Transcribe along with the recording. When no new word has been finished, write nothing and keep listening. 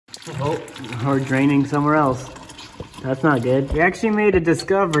Oh, we're draining somewhere else. That's not good. We actually made a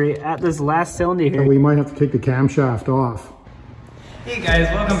discovery at this last cylinder here. We might have to take the camshaft off. Hey guys,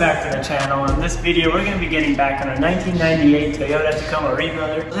 welcome back to the channel. In this video, we're going to be getting back on our 1998 Toyota Tacoma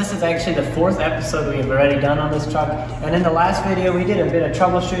rebuilder. This is actually the 4th episode we've already done on this truck. And in the last video, we did a bit of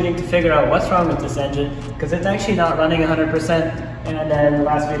troubleshooting to figure out what's wrong with this engine, because it's actually not running 100%. And then in the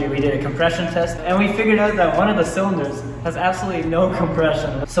last video, we did a compression test, and we figured out that one of the cylinders has absolutely no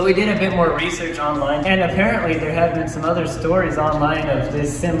compression. So we did a bit more research online, and apparently there have been some other stories online of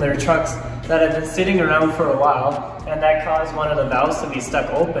these similar trucks that have been sitting around for a while, and that caused one of the valves to be stuck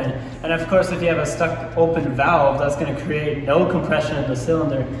open. And of course, if you have a stuck open valve, that's going to create no compression in the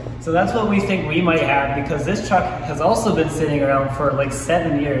cylinder. So that's what we think we might have, because this truck has also been sitting around for like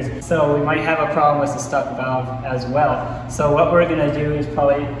 7 years. So we might have a problem with the stuck valve as well. So what we're going to do is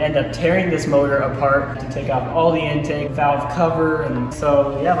probably end up tearing this motor apart to take off all the intake, valve cover, and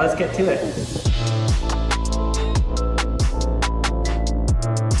so yeah, let's get to it.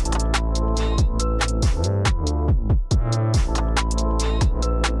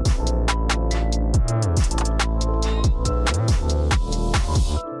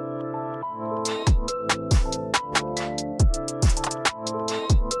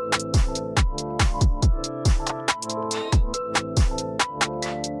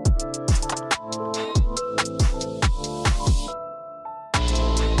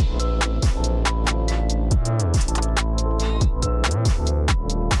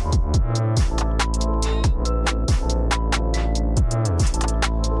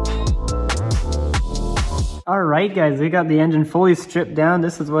 Alright guys, we got the engine fully stripped down.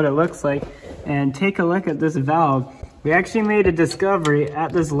 This is what it looks like. And take a look at this valve. We actually made a discovery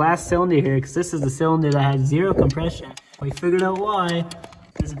at this last cylinder here, because this is the cylinder that has zero compression. We figured out why.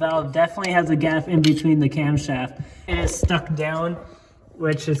 This valve definitely has a gap in between the camshaft. And it's stuck down,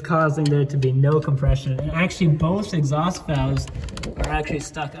 which is causing there to be no compression. And actually both exhaust valves are actually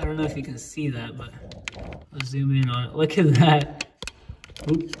stuck. I don't know if you can see that, but I'll zoom in on it. Look at that.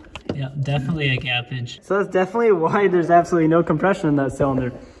 Oops. Yeah, definitely a gappage. So that's definitely why there's absolutely no compression in that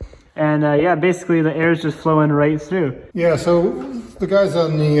cylinder. And yeah, basically the air is just flowing right through. Yeah, so the guys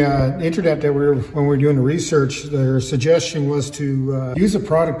on the internet that when we were doing the research, their suggestion was to use a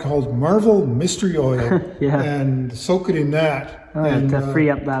product called Marvel Mystery Oil Yeah. and soak it in that. And, to free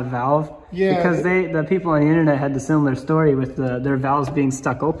up that valve. Yeah. Because the people on the internet had the similar story with their valves being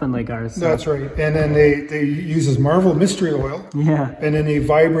stuck open like ours. So. That's right. And then they use this Marvel Mystery Oil. Yeah. And then they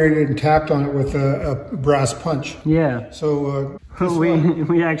vibrated and tapped on it with a brass punch. Yeah. So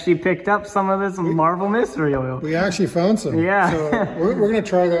we actually picked up some of this Marvel Mystery Oil. We actually found some. Yeah. So we're going to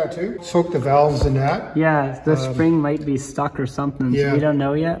try that too. Soak the valves in that. Yeah, the spring might be stuck or something. Yeah. So we don't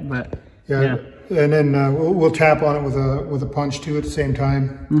know yet, but yeah. And then we'll tap on it with a punch too at the same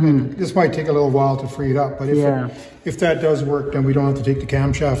time. Mm-hmm. And this might take a little while to free it up, but if that does work, then we don't have to take the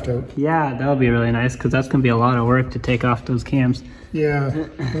camshaft out. Yeah, that would be really nice, because that's going to be a lot of work to take off those cams. Yeah,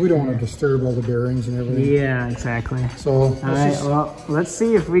 we don't want to disturb all the bearings and everything. Yeah, exactly. So, all right, well, let's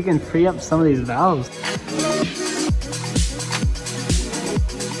see if we can free up some of these valves.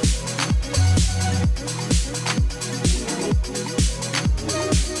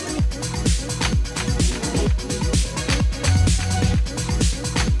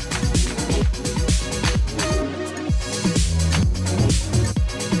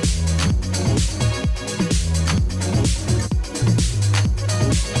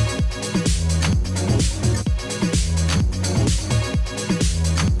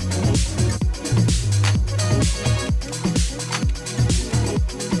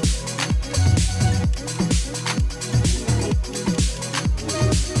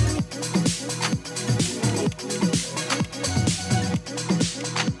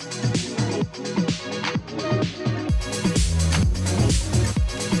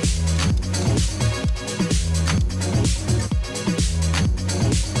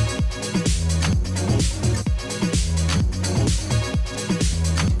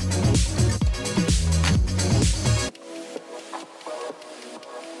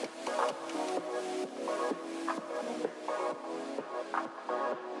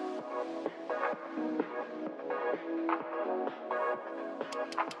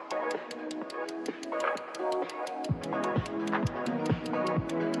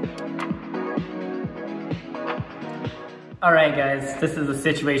 Alright guys, this is the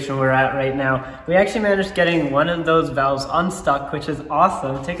situation we're at right now. We actually managed getting one of those valves unstuck, which is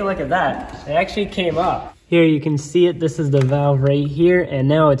awesome. Take a look at that. It actually came up. Here you can see it, this is the valve right here, and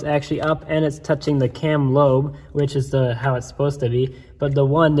now it's actually up and it's touching the cam lobe, which is how it's supposed to be. But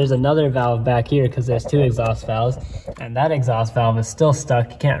there's another valve back here because there's 2 exhaust valves, and that exhaust valve is still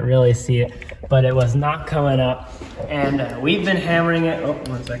stuck. You can't really see it, but it was not coming up. And we've been hammering it, oh,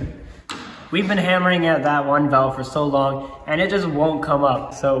 1 second. We've been hammering at that one valve for so long, and it just won't come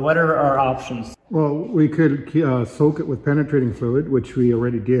up. So what are our options? Well, we could soak it with penetrating fluid, which we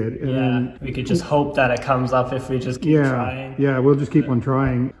already did. And we could just hope that it comes up if we just keep trying. Yeah, we'll just keep on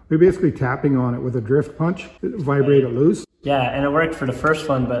trying. We're basically tapping on it with a drift punch, vibrate it loose. Yeah, and it worked for the first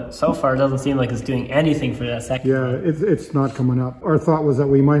one, but so far it doesn't seem like it's doing anything for that second one. It's not coming up. Our thought was that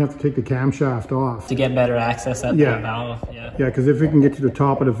we might have to take the camshaft off. To get better access at the valve, Yeah, because if we can get to the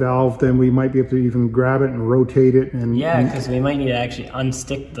top of the valve, then we might be able to even grab it and rotate it. Yeah, because we might need to actually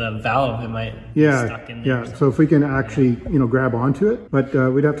unstick the valve. It might be stuck in there. Yeah, so if we can actually, grab onto it, but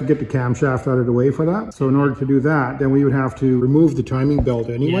we'd have to get the camshaft out of the way for that. So in order to do that, then we would have to remove the timing belt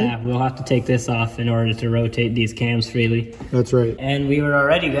anyway. Yeah, we'll have to take this off in order to rotate these cams freely. That's right. And we were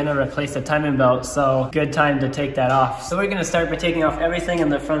already going to replace the timing belt, so good time to take that off. So we're going to start by taking off everything in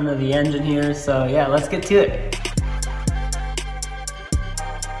the front of the engine here. So yeah, let's get to it.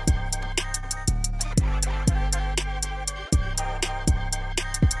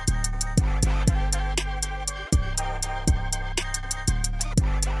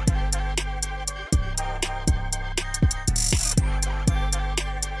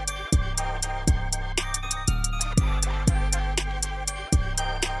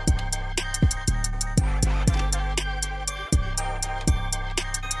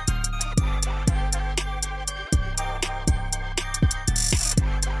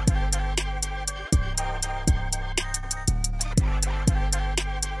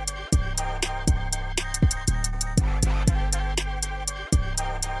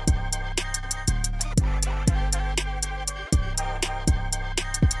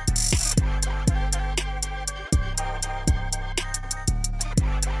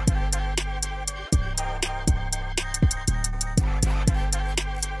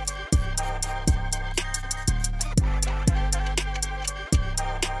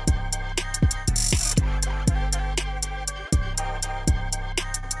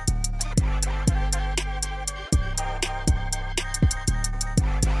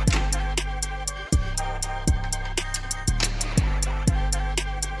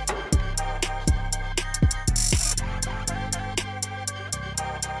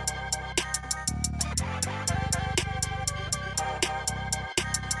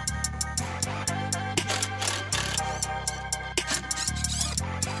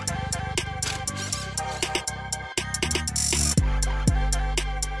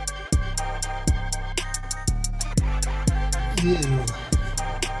 Ew.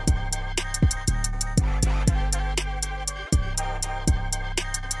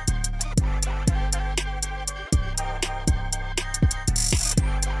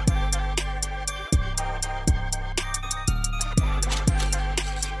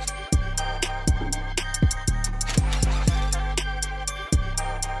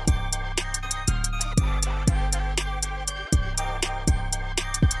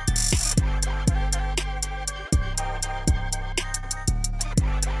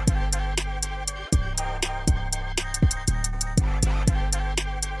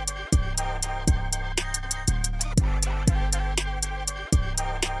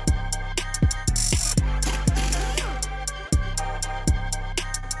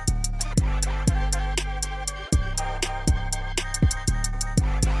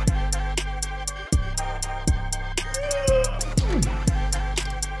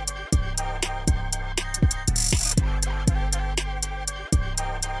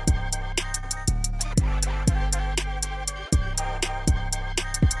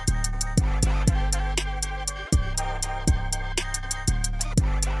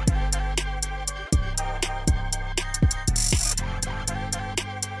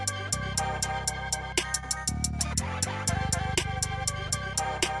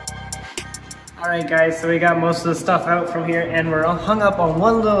 Alright guys, so we got most of the stuff out from here and we're hung up on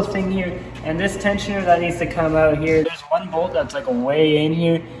one little thing here, and this tensioner that needs to come out here. There's one bolt that's like way in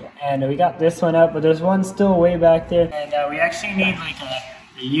here, and we got this one out, but there's one still way back there. And we actually need like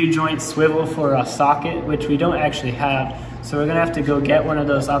a U-joint swivel for a socket, which we don't actually have. So we're gonna have to go get one of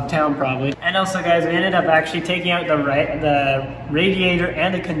those uptown probably. And also guys, we ended up actually taking out the radiator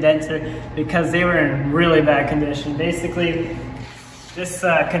and the condenser because they were in really bad condition. Basically, this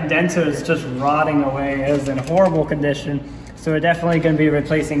condenser is just rotting away. It was in horrible condition. So we're definitely going to be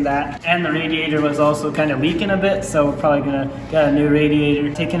replacing that. And the radiator was also kind of leaking a bit, so we're probably going to get a new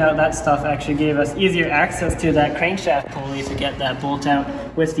radiator. Taking out that stuff actually gave us easier access to that crankshaft pulley to get that bolt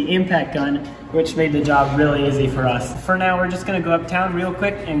out with the impact gun, which made the job really easy for us. For now, we're just going to go uptown real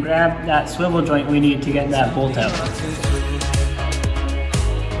quick and grab that swivel joint we need to get that bolt out.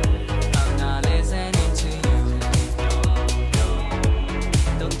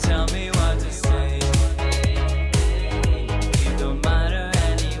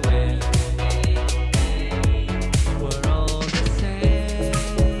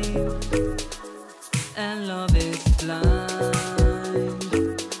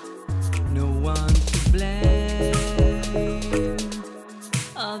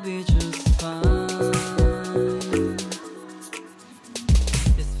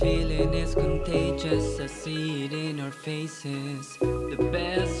 I see it in our faces, the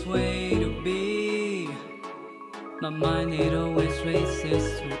best way to be. My mind, it always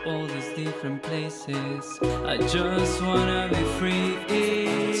races through all these different places. I just wanna be free.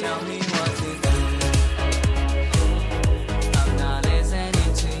 Tell me what to do. I'm not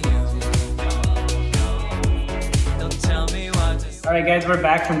listening to you. Don't tell me what to say. Alright guys, we're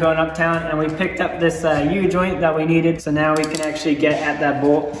back from going uptown and we picked up this U-joint that we needed, so now we can actually get at that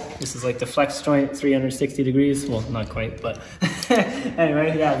bolt. This is like the flex joint, 360 degrees. Well, not quite, but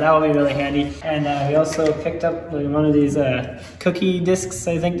anyway, yeah, that will be really handy. And we also picked up one of these cookie discs,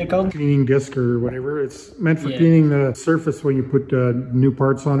 I think they're called. Cleaning disc or whatever. It's meant for cleaning the surface when you put new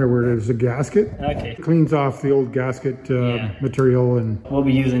parts on it where there's a gasket. Okay. It cleans off the old gasket material. And we'll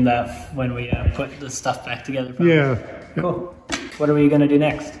be using that when we put the stuff back together. Probably. Yeah. Cool. What are we going to do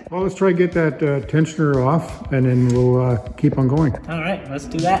next? Well, let's try to get that tensioner off and then we'll keep on going. All right, let's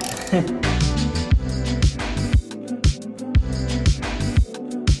do that.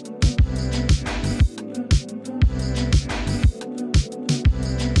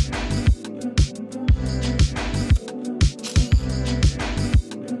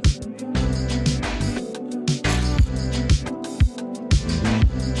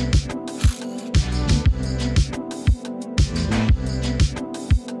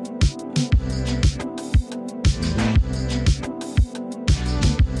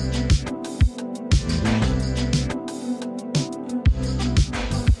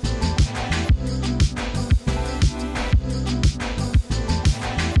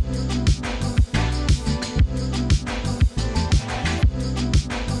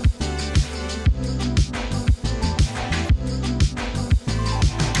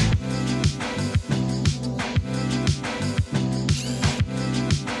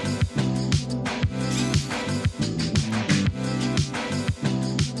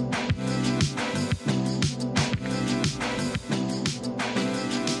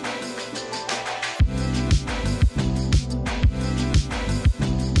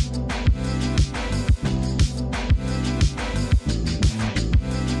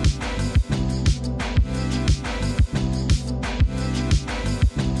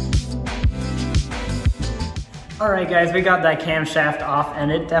 Alright guys, we got that camshaft off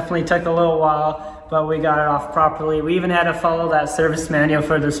and it definitely took a little while, but we got it off properly. We even had to follow that service manual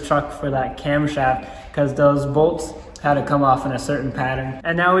for this truck for that camshaft because those bolts had to come off in a certain pattern.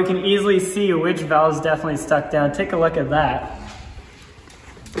 And now we can easily see which valve's definitely stuck down. Take a look at that.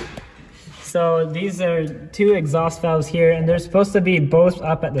 So these are two exhaust valves here and they're supposed to be both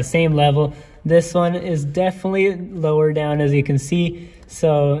up at the same level. This one is definitely lower down as you can see,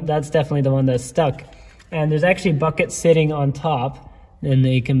 so that's definitely the one that's stuck. And there's actually buckets sitting on top and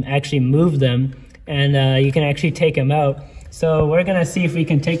you can actually move them and you can actually take them out. So we're gonna see if we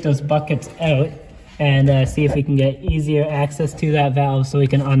can take those buckets out and see if we can get easier access to that valve so we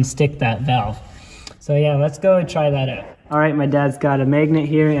can unstick that valve. So yeah, let's go and try that out. All right, my dad's got a magnet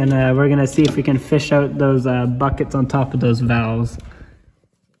here and we're gonna see if we can fish out those buckets on top of those valves.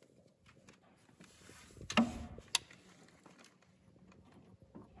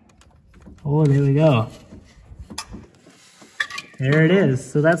 Oh, there we go. There it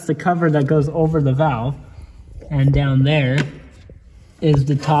is. So that's the cover that goes over the valve. And down there is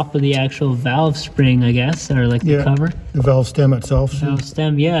the top of the actual valve spring, I guess, or like the cover. The valve stem itself. Valve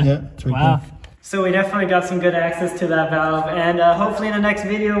stem, yeah. Yeah, it's right wow. there. So we definitely got some good access to that valve, and hopefully in the next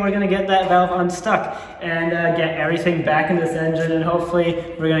video we're going to get that valve unstuck and get everything back in this engine, and hopefully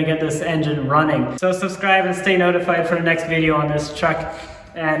we're going to get this engine running. So subscribe and stay notified for the next video on this truck.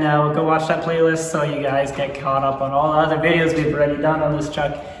 And we'll go watch that playlist so you guys get caught up on all the other videos we've already done on this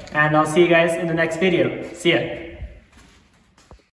truck. And I'll see you guys in the next video. See ya.